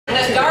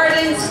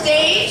Center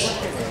stage.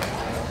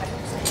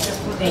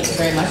 Thank you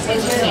very much.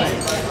 What's your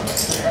name?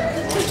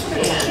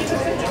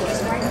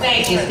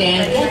 Thank you,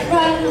 Stan.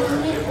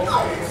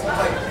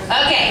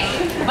 Okay,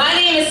 my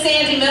name is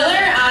Sandy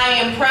Miller. I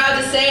am proud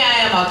to say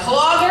I am a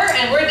clogger,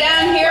 and we're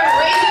down here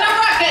raising a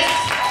ruckus.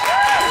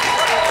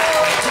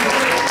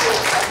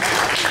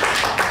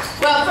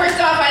 Well, first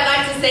off, I'd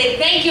like to say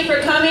thank you for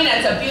coming.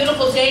 It's a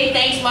beautiful day.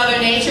 Thanks, Mother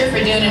Nature, for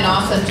doing an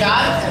awesome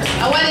job.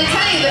 I want to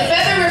tell you, the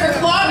Feather River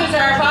Cloggers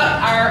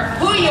are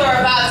who you are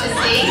about to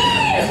see.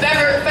 The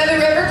Feather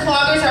River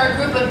Cloggers are a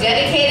group of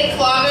dedicated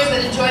cloggers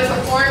that enjoy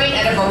performing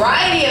at a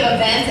variety of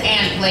events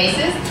and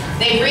places.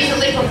 They've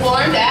recently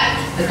performed at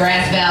the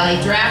Grass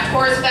Valley Draft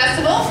Horse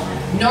Festival,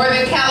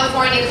 Northern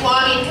California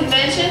Clogging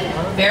Convention,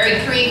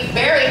 Berry Creek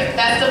Berry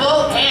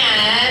Festival,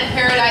 and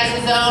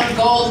Paradise's own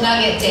Gold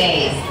Nugget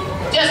Days,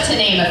 just to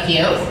name a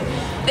few.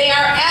 They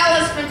are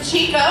Alice from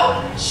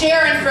Chico,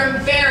 Sharon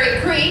from Berry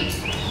Creek,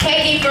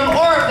 Peggy from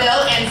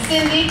Oroville, and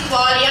Cindy,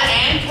 Claudia,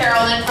 and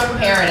Carolyn from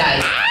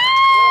Paradise.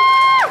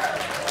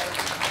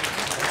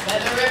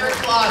 Feather River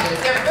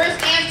Cloggers. Their first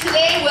dance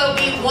today will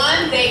be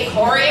one they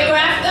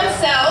choreographed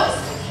themselves.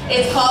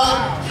 It's called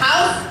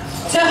House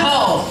to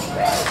Home.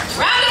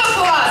 Round of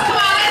applause. Come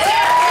on, let's hear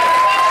it.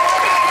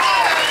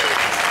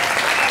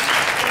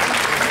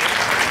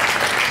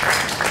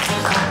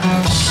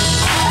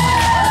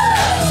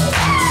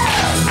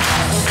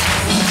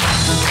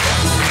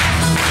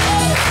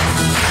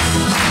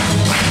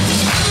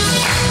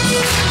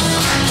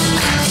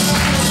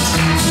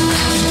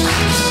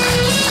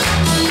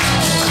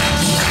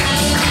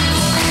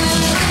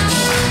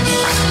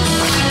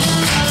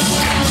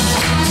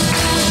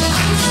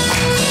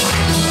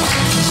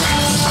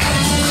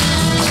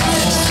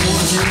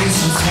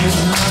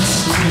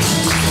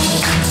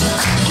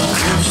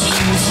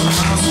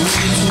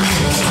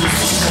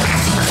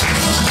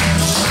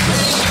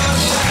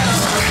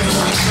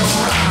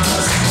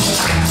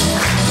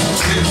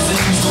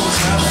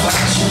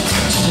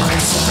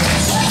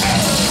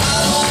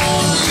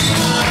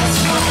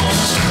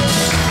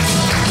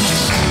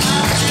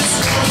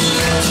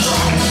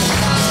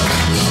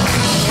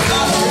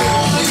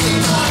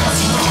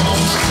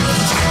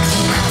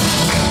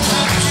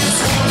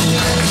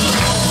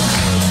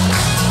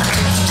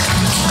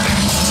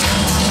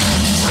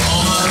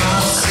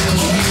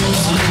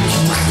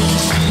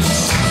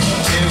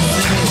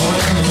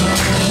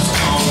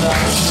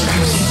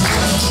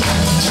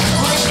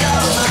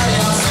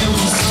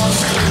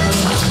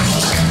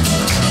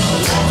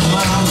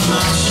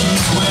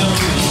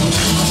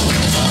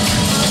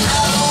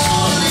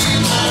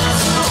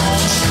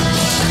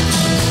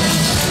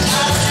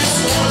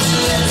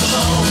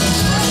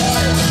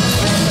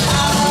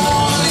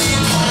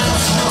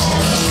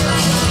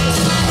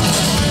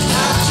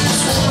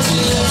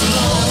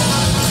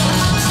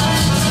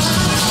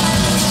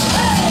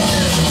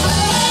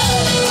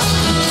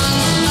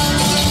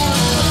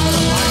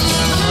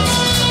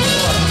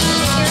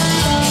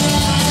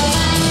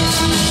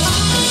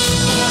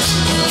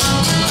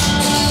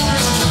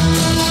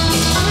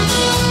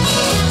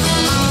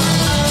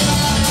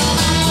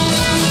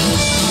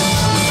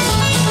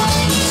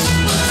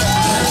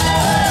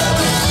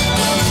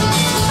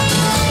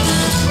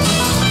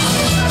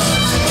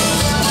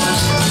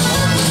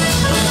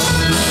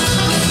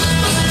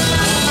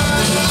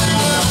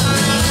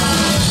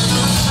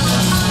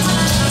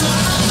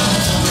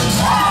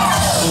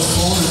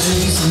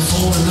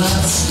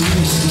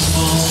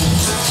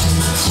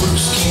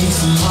 Works came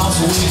from miles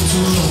away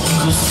too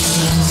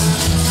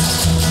long.